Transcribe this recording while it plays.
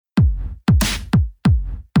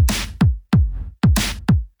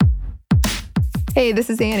Hey, this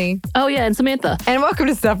is Annie. Oh, yeah, and Samantha. And welcome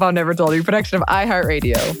to Stuff Mom Never Told You, production of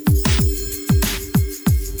iHeartRadio.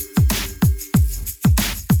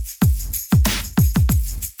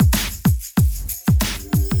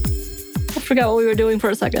 I forgot what we were doing for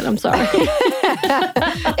a second. I'm sorry.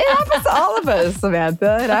 It happens to all of us,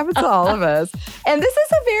 Samantha. It happens to all of us. And this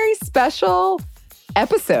is a very special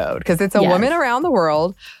episode because it's a woman around the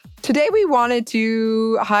world. Today, we wanted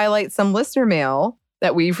to highlight some listener mail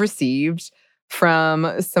that we've received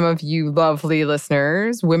from some of you lovely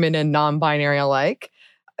listeners, women and non-binary alike.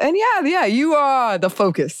 And yeah, you are the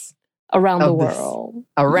focus. Around the world.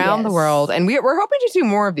 Around the world. And we're hoping to do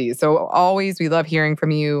more of these. So always, we love hearing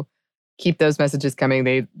from you. Keep those messages coming.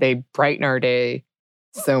 They brighten our day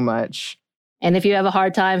so much. And if you have a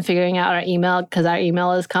hard time figuring out our email, because our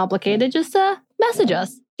email is complicated, just message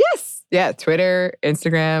us. Yes. Yeah, Twitter,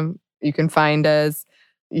 Instagram. You can find us.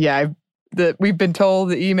 Yeah, we've been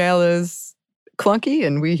told the email is clunky,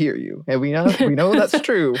 and we hear you, and we know that's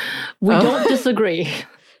true. We don't disagree.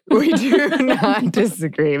 We do not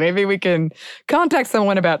disagree. Maybe we can contact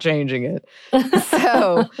someone about changing it.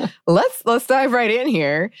 So let's dive right in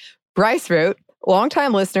here. Bryce wrote,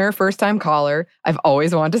 longtime listener, first-time caller. I've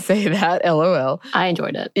always wanted to say that, LOL. I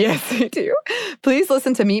enjoyed it. Yes, me too. Please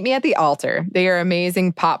listen to Meet Me at the Altar. They are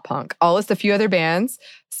amazing pop punk. I'll list a few other bands.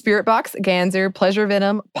 Spiritbox, Ganser, Pleasure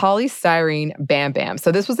Venom, Polystyrene, Bam Bam.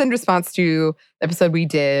 So this was in response to the episode we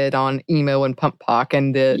did on emo and punk pop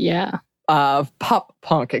and the pop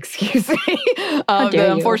punk, excuse me,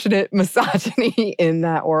 the unfortunate misogyny in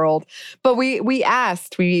that world. But we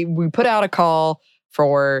asked, we put out a call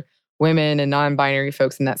for women and non-binary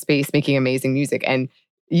folks in that space making amazing music. And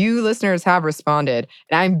you listeners have responded.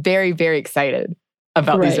 And I'm very, very excited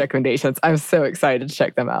about these recommendations. I'm so excited to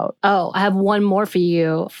check them out. Oh, I have one more for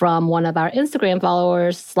you from one of our Instagram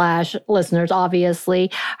followers / listeners, obviously.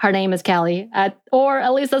 Her name is Callie, or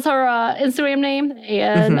at least that's her Instagram name.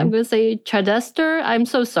 And I'm going to say Chadester. I'm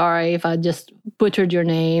so sorry if I just butchered your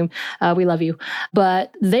name. We love you.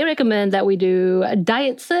 But they recommend that we do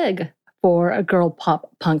Diet Sig for a girl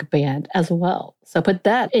pop punk band as well. So put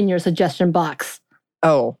that in your suggestion box.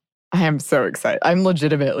 Oh, I am so excited. I'm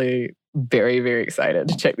legitimately very, very excited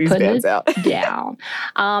to check these bands out. Down.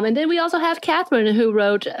 And then we also have Catherine who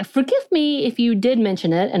wrote, forgive me if you did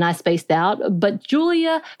mention it and I spaced out, but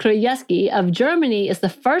Julia Krajewski of Germany is the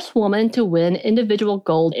first woman to win individual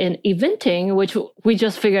gold in eventing, which we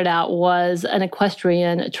just figured out was an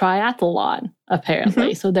equestrian triathlon,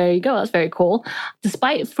 apparently. So there you go. That's very cool.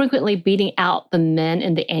 Despite frequently beating out the men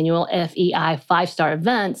in the annual FEI 5-star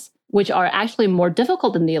events, which are actually more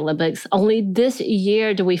difficult than the Olympics, only this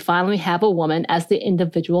year do we finally have a woman as the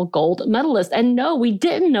individual gold medalist. And no, we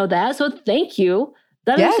didn't know that, so thank you.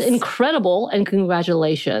 That is incredible, and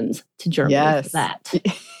congratulations to Germany for that.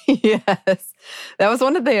 Yes. That was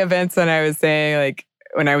one of the events when I was saying, like,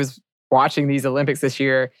 when I was watching these Olympics this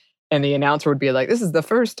year, and the announcer would be like, this is the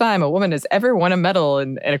first time a woman has ever won a medal,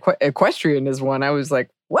 and equestrian is one. I was like,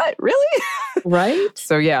 what, really? Right?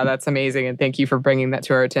 So yeah, that's amazing. And thank you for bringing that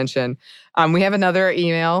to our attention. We have another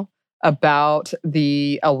email about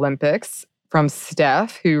the Olympics from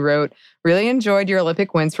Steph, who wrote, really enjoyed your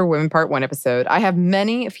Olympic wins for women part 1 episode. I have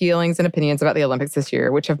many feelings and opinions about the Olympics this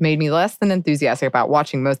year, which have made me less than enthusiastic about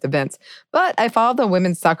watching most events. But I follow the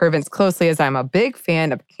women's soccer events closely as I'm a big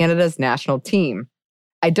fan of Canada's national team.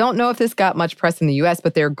 I don't know if this got much press in the US,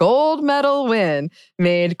 but their gold medal win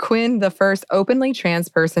made Quinn the first openly trans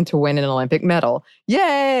person to win an Olympic medal.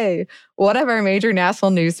 Yay! One of our major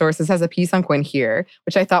national news sources has a piece on Quinn here,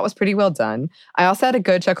 which I thought was pretty well done. I also had a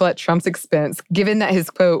good chuckle at Trump's expense, given that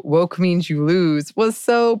his quote, woke means you lose, was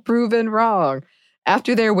so proven wrong.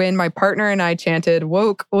 After their win, my partner and I chanted,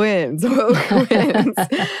 woke wins, woke wins.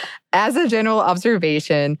 As a general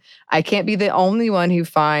observation, I can't be the only one who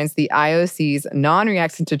finds the IOC's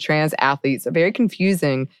non-reaction to trans athletes very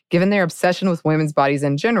confusing, given their obsession with women's bodies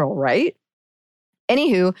in general, right?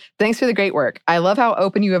 Anywho, thanks for the great work. I love how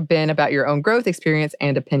open you have been about your own growth, experience,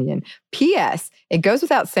 and opinion. P.S. It goes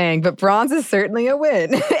without saying, but bronze is certainly a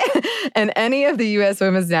win. And any of the U.S.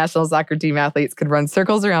 women's national soccer team athletes could run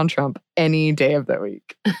circles around Trump any day of the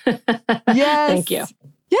week. Yes. Thank you.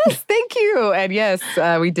 Yes, thank you. And yes,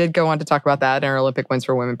 we did go on to talk about that in our Olympic Wins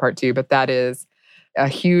for Women Part 2, but that is a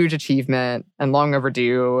huge achievement and long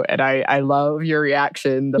overdue. And I love your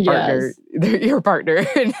reaction, your partner,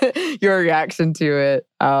 and your reaction to it,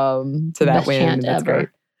 to that Best win. Chant That's ever. great.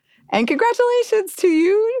 And congratulations to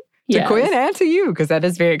you, to Quinn, and to you, because that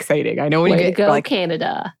is very exciting. I know when Way you to get go,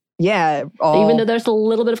 Canada. Yeah. Even though there's a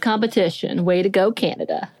little bit of competition, way to go,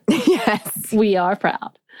 Canada. Yes. We are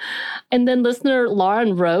proud. And then listener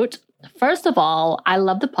Lauren wrote, First of all, I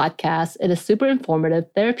love the podcast. It is super informative,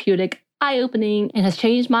 therapeutic, eye-opening, and has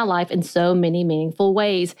changed my life in so many meaningful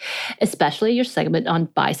ways, especially your segment on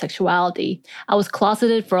bisexuality. I was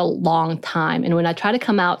closeted for a long time, and when I tried to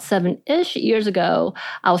come out 7-ish years ago,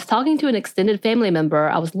 I was talking to an extended family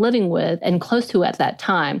member I was living with and close to at that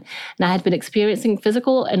time, and I had been experiencing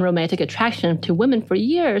physical and romantic attraction to women for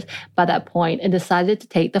years by that point and decided to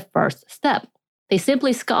take the first step. They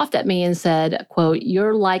simply scoffed at me and said, quote,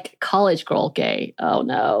 "You're like college girl gay." Oh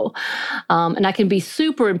no. And I can be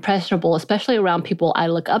super impressionable, especially around people I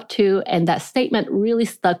look up to. And that statement really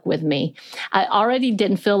stuck with me. I already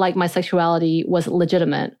didn't feel like my sexuality was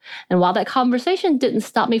legitimate. And while that conversation didn't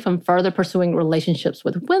stop me from further pursuing relationships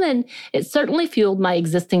with women, it certainly fueled my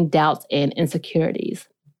existing doubts and insecurities.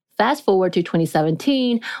 Fast forward to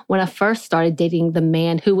 2017, when I first started dating the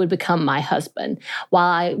man who would become my husband. While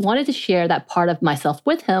I wanted to share that part of myself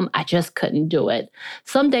with him, I just couldn't do it.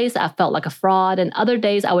 Some days I felt like a fraud, and other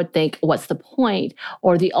days I would think, what's the point?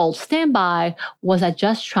 Or the old standby, was I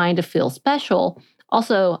just trying to feel special?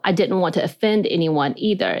 Also, I didn't want to offend anyone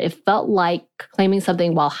either. It felt like claiming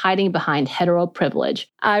something while hiding behind hetero privilege.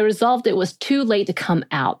 I resolved it was too late to come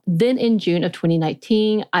out. Then in June of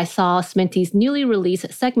 2019, I saw Sminty's newly released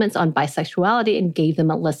segments on bisexuality and gave them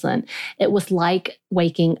a listen. It was like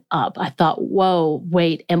waking up. I thought, whoa,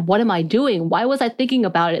 wait, and what am I doing? Why was I thinking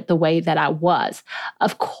about it the way that I was?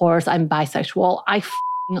 Of course, I'm bisexual. I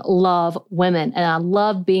love women and I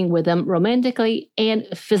love being with them romantically and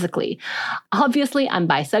physically. Obviously, I'm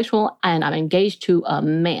bisexual and I'm engaged to a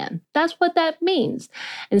man. That's what that means.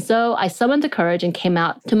 And so I summoned the courage and came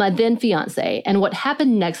out to my then fiance. And what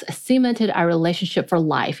happened next cemented our relationship for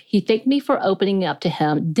life. He thanked me for opening up to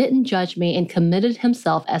him, didn't judge me, and committed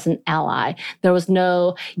himself as an ally. There was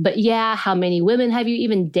no, but yeah, how many women have you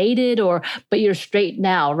even dated? Or, but you're straight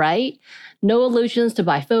now, right? No allusions to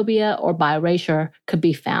biphobia or bi-erasure could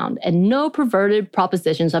be found, and no perverted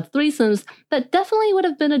propositions of threesomes that definitely would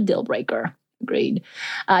have been a deal breaker. Agreed.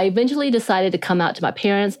 I eventually decided to come out to my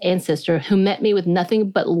parents and sister, who met me with nothing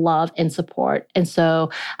but love and support. And so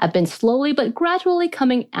I've been slowly but gradually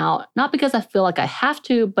coming out, not because I feel like I have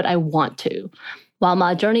to, but I want to. While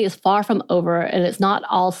my journey is far from over and it's not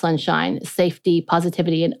all sunshine, safety,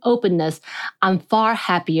 positivity, and openness, I'm far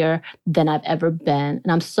happier than I've ever been.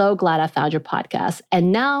 And I'm so glad I found your podcast.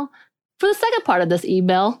 And now for the second part of this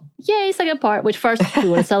email. Yay, second part, which first, we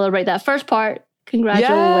want to celebrate that first part.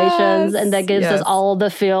 Congratulations. Yes, and that gives us all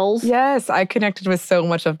the feels. Yes, I connected with so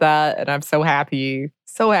much of that. And I'm so happy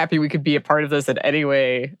we could be a part of this in any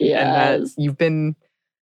way. Yes. And that you've been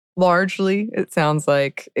largely, it sounds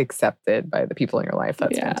like, accepted by the people in your life.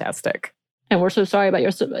 That's fantastic. And we're so sorry about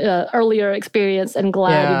your earlier experience and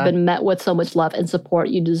glad you've been met with so much love and support.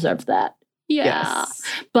 You deserve that. Yeah. Yes.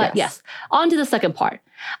 But yes, on to the second part.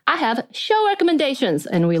 I have show recommendations,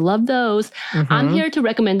 and we love those. Mm-hmm. I'm here to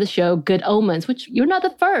recommend the show Good Omens, which you're not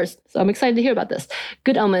the first, so I'm excited to hear about this.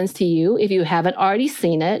 Good Omens to you, if you haven't already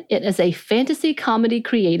seen it. It is a fantasy comedy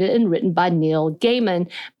created and written by Neil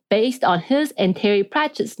Gaiman, based on his and Terry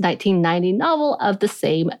Pratchett's 1990 novel of the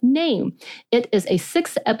same name. It is a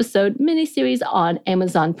 6-episode miniseries on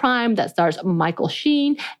Amazon Prime that stars Michael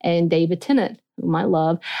Sheen and David Tennant, whom I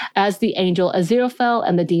love, as the angel Aziraphale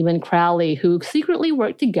and the demon Crowley, who secretly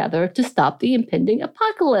work together to stop the impending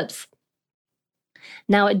apocalypse.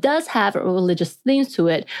 Now, it does have religious themes to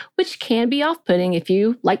it, which can be off-putting if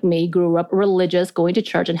you, like me, grew up religious, going to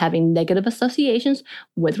church and having negative associations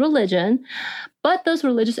with religion. But those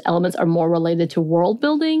religious elements are more related to world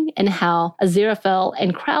building and how Aziraphale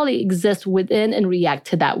and Crowley exist within and react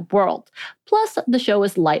to that world. Plus, the show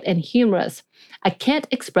is light and humorous. I can't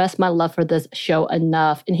express my love for this show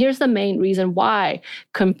enough, and here's the main reason why.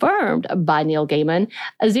 Confirmed by Neil Gaiman,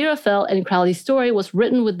 Aziraphale and Crowley's story was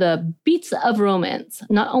written with the beats of romance.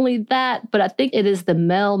 Not only that, but I think it is the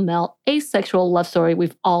male-male asexual love story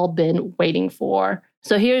we've all been waiting for.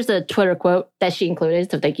 So here's a Twitter quote that she included,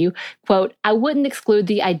 so thank you. Quote, "I wouldn't exclude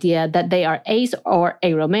the idea that they are ace or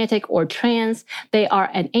aromantic or trans. They are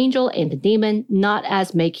an angel and a demon, not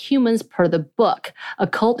as make humans per the book.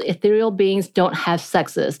 Occult ethereal beings don't have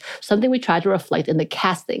sexes, something we try to reflect in the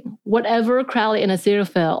casting. Whatever Crowley and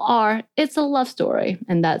Aziraphale are, it's a love story."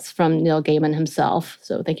 And that's from Neil Gaiman himself,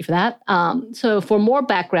 so thank you for that. So for more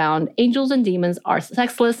background, angels and demons are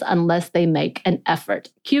sexless unless they make an effort.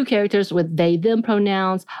 Cue characters with they-them pronouns,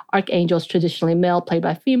 archangels traditionally male played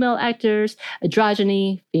by female actors,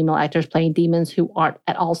 androgyny, female actors playing demons who aren't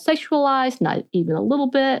at all sexualized, not even a little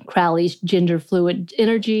bit, Crowley's gender fluid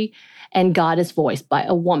energy, and God is voiced by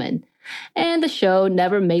a woman. And the show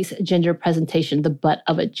never makes gender presentation the butt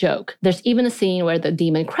of a joke. There's even a scene where the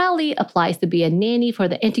demon Crowley applies to be a nanny for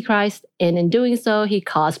the Antichrist, and in doing so, he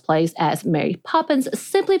cosplays as Mary Poppins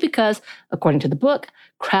simply because, according to the book,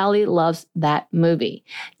 Crowley loves that movie.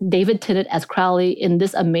 David Tennant as Crowley in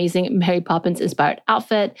this amazing Mary Poppins-inspired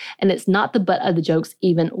outfit, and it's not the butt of the jokes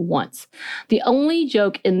even once. The only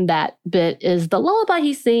joke in that bit is the lullaby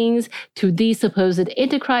he sings to the supposed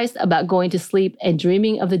Antichrist about going to sleep and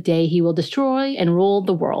dreaming of the day he will destroy and rule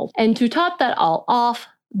the world. And to top that all off,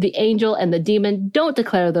 the angel and the demon don't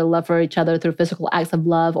declare their love for each other through physical acts of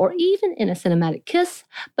love or even in a cinematic kiss,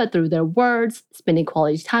 but through their words, spending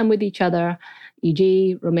quality time with each other,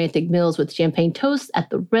 e.g., romantic meals with champagne toasts at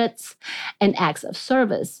the Ritz, and acts of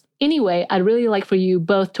service. Anyway, I'd really like for you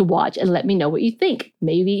both to watch and let me know what you think.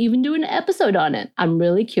 Maybe even do an episode on it. I'm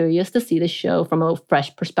really curious to see the show from a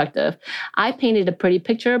fresh perspective. I painted a pretty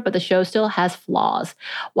picture, but the show still has flaws.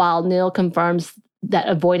 While Neil confirms that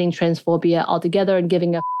avoiding transphobia altogether and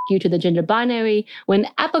giving a you to the gender binary when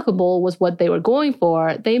applicable was what they were going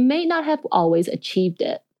for, they may not have always achieved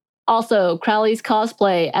it. Also, Crowley's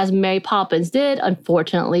cosplay as Mary Poppins did,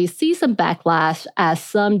 unfortunately, see some backlash as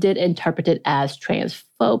some did interpret it as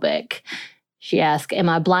transphobic. She asked, am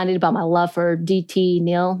I blinded by my love for DT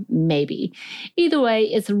Neil? Maybe. Either way,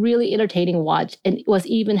 it's a really entertaining watch, and it was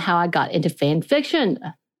even how I got into fan fiction.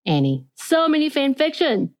 Annie, so many fan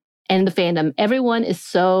fiction. And the fandom, everyone is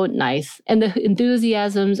so nice. And the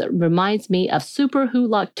enthusiasms reminds me of Super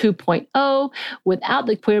Wholock 2.0 without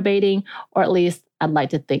the queer baiting, or at least I'd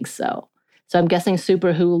like to think so. So I'm guessing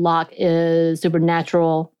Super Wholock is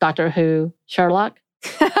Supernatural, Doctor Who, Sherlock?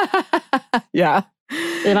 Yeah.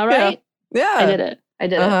 Am I right? Yeah. I did it.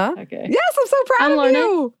 Okay. Yes, I'm so proud of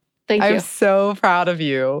you. Thank you. I'm so proud of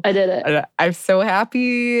you. I did it. I'm so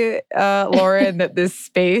happy, Lauren, that this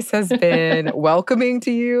space has been welcoming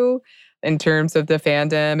to you in terms of the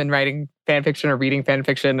fandom and writing fan fiction or reading fan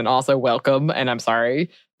fiction, and also welcome. And I'm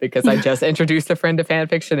sorry because I just introduced a friend to fan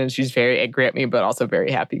fiction and she's very angry at me, but also very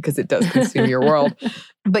happy because it does consume your world.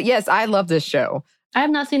 But yes, I love this show. I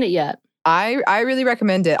have not seen it yet. I really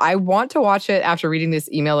recommend it. I want to watch it after reading this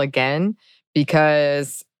email again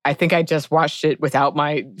because I think I just watched it without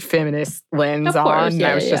my feminist lens on.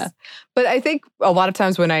 Yeah, I was just, but I think a lot of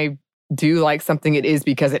times when I do like something, it is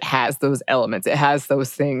because it has those elements. It has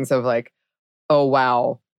those things of like, oh,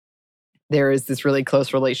 wow, there is this really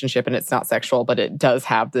close relationship and it's not sexual, but it does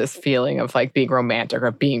have this feeling of like being romantic or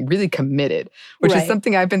being really committed, which is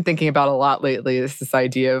something I've been thinking about a lot lately, is this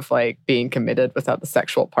idea of like being committed without the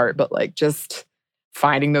sexual part, but like just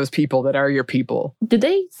finding those people that are your people. Did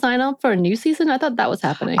they sign up for a new season? I thought that was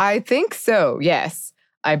happening. I think so, yes.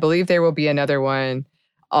 I believe there will be another one.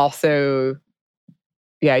 Also,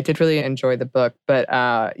 yeah, I did really enjoy the book, but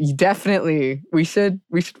you definitely, we should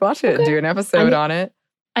watch it and do an episode on it.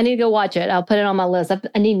 I need to go watch it. I'll put it on my list.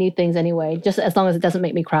 I need new things anyway, just as long as it doesn't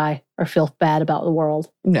make me cry or feel bad about the world.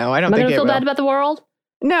 No, I don't think it will. Am I going to feel bad about the world?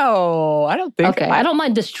 No, I don't think. Okay, I don't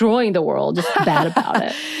mind destroying the world, just bad about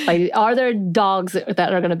it. Like, are there dogs that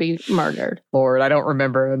are going to be murdered? Lord, I don't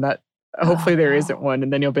remember, and that hopefully there isn't one,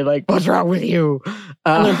 and then you'll be like, "What's wrong with you?"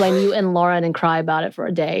 I'm going to blame you and Lauren and cry about it for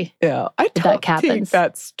a day. Yeah, I don't think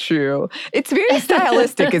that's true. It's very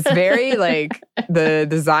stylistic. It's very like the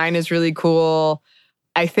design is really cool.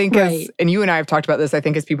 I think and you and I have talked about this, I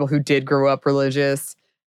think as people who did grow up religious,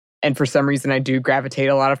 and for some reason I do gravitate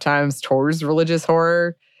a lot of times towards religious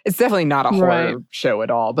horror. It's definitely not a horror show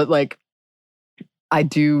at all, but like I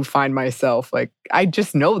do find myself like, I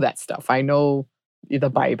just know that stuff. I know the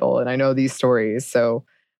Bible and I know these stories. So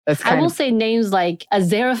that's I will say names like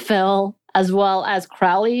Aziraphale as well as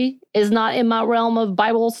Crowley is not in my realm of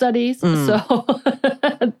Bible studies. So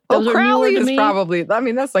Crowley is probably, I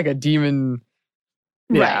mean, that's like a demon.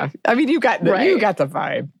 Yeah. I mean, you got the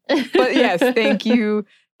vibe. But yes, thank you.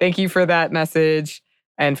 Thank you for that message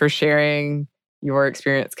and for sharing your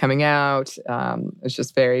experience coming out. It's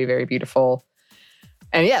just very, very beautiful.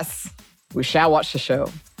 And yes, we shall watch the show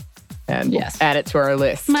and we'll add it to our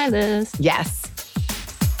list. My list. Yes.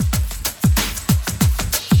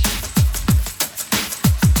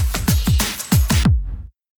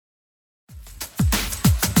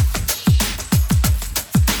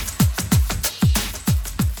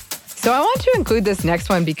 So I want to include this next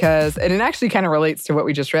one because, and it actually kind of relates to what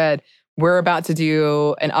we just read. We're about to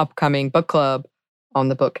do an upcoming book club on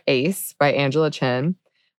the book Ace by Angela Chen.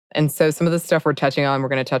 And so some of the stuff we're touching on, we're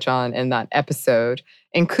going to touch on in that episode,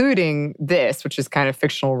 including this, which is kind of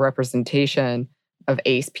fictional representation of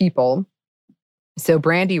Ace people. So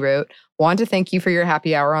Brandy wrote, "Want to thank you for your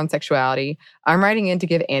happy hour on sexuality. I'm writing in to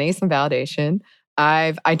give Annie some validation.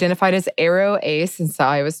 I've identified as aro ace since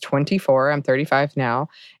I was 24. I'm 35 now.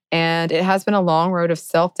 And it has been a long road of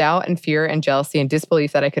self-doubt and fear and jealousy and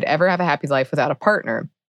disbelief that I could ever have a happy life without a partner.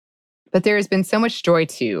 But there has been so much joy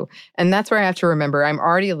too. And that's where I have to remember I'm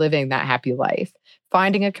already living that happy life.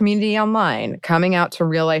 Finding a community online, coming out to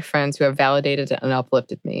real life friends who have validated and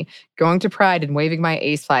uplifted me, going to Pride and waving my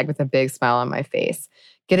ace flag with a big smile on my face,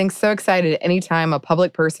 getting so excited anytime a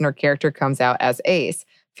public person or character comes out as ace,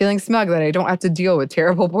 feeling smug that I don't have to deal with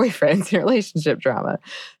terrible boyfriends and relationship drama.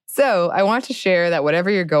 So I want to share that whatever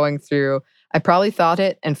you're going through, I probably thought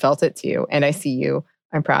it and felt it too. And I see you.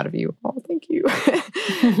 I'm proud of you. Oh, thank you.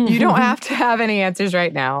 You don't have to have any answers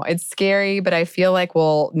right now. It's scary, but I feel like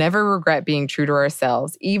we'll never regret being true to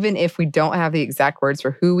ourselves, even if we don't have the exact words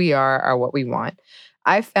for who we are or what we want.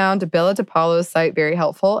 I found Bella DePaulo's site very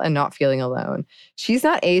helpful and not feeling alone. She's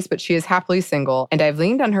not ace, but she is happily single, and I've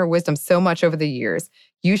leaned on her wisdom so much over the years.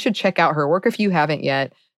 You should check out her work if you haven't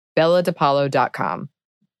yet, belladepaulo.com.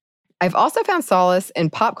 I've also found solace in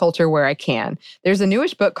pop culture where I can. There's a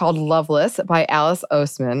newish book called Loveless by Alice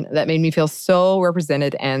Oseman that made me feel so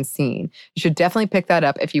represented and seen. You should definitely pick that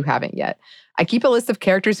up if you haven't yet. I keep a list of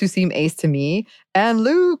characters who seem ace to me, and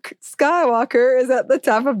Luke Skywalker is at the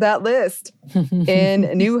top of that list.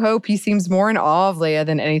 In New Hope, he seems more in awe of Leia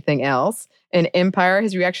than anything else. In Empire,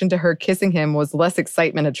 his reaction to her kissing him was less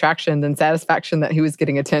excitement, attraction than satisfaction that he was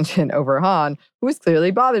getting attention over Han, who was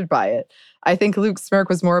clearly bothered by it. I think Luke's smirk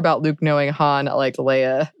was more about Luke knowing Han liked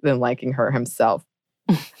Leia than liking her himself.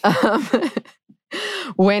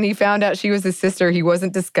 When he found out she was his sister, he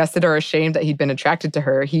wasn't disgusted or ashamed that he'd been attracted to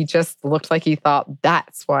her. He just looked like he thought,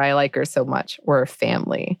 that's why I like her so much. We're a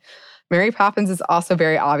family. Mary Poppins is also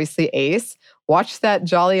very obviously ace. Watch that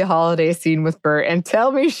jolly holiday scene with Bert and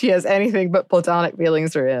tell me she has anything but platonic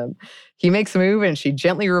feelings for him. He makes a move and she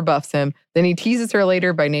gently rebuffs him. Then he teases her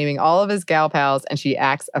later by naming all of his gal pals and she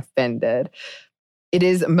acts offended. It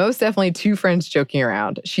is most definitely two friends joking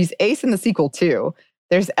around. She's ace in the sequel too.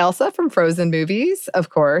 There's Elsa from Frozen movies, of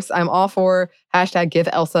course. I'm all for #give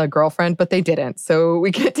Elsa a girlfriend, but they didn't. So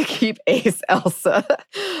we get to keep ace Elsa.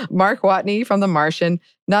 Mark Watney from The Martian,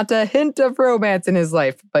 not a hint of romance in his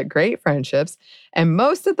life, but great friendships. And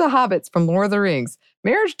most of the hobbits from Lord of the Rings.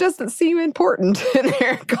 Marriage doesn't seem important in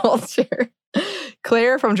their culture.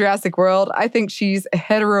 Claire from Jurassic World, I think she's a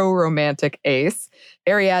hetero-romantic ace.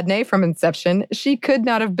 Ariadne from Inception, she could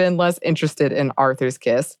not have been less interested in Arthur's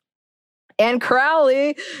kiss. And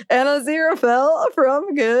Crowley and Aziraphale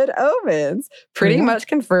from Good Omens. Pretty much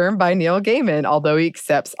confirmed by Neil Gaiman, although he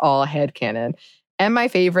accepts all headcanon. And my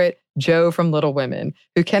favorite, Jo from Little Women,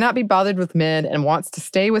 who cannot be bothered with men and wants to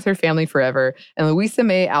stay with her family forever. And Louisa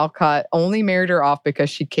May Alcott only married her off because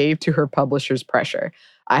she caved to her publisher's pressure.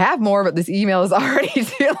 I have more, but this email is already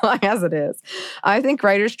too long as it is. I think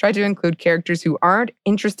writers try to include characters who aren't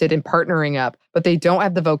interested in partnering up, but they don't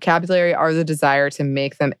have the vocabulary or the desire to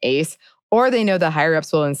make them ace, or they know the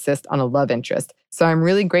higher-ups will insist on a love interest. So I'm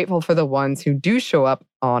really grateful for the ones who do show up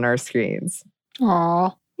on our screens.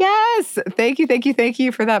 Aww. Yes. Thank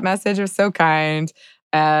you for that message. It was so kind.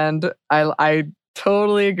 And I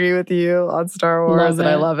totally agree with you on Star Wars, and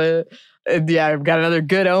I love it. And yeah, I've got another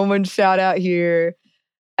Good Omens shout out here.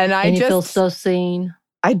 And you feel so seen.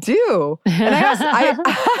 I do. And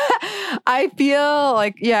I feel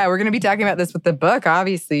like, yeah, we're going to be talking about this with the book,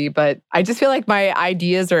 obviously, but I just feel like my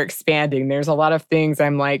ideas are expanding. There's a lot of things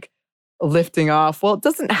I'm like lifting off. Well, it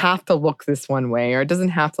doesn't have to look this one way, or it doesn't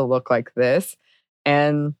have to look like this.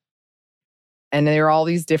 And there are all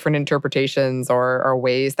these different interpretations or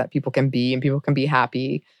ways that people can be and people can be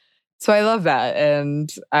happy. So I love that.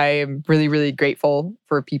 And I'm really, really grateful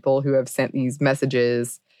for people who have sent these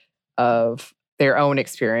messages of their own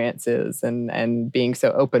experiences and being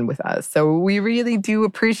so open with us. So we really do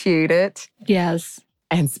appreciate it. Yes.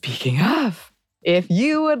 And speaking of, if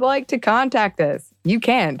you would like to contact us, you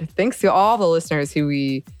can. Thanks to all the listeners who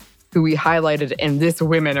we highlighted in this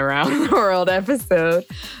Women Around the World episode.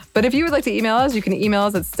 But if you would like to email us, you can email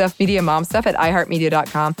us at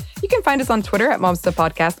stuffmediamomstuff@iheartmedia.com. You can find us on Twitter at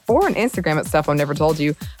momstuffpodcast or on Instagram at Stuff I've Never Told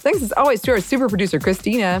You. Thanks as always to our super producer,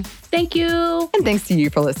 Christina. Thank you. And thanks to you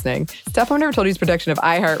for listening. Stuff I've Never Told You is a production of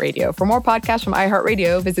iHeartRadio. For more podcasts from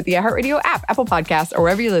iHeartRadio, visit the iHeartRadio app, Apple Podcasts, or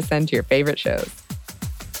wherever you listen to your favorite shows.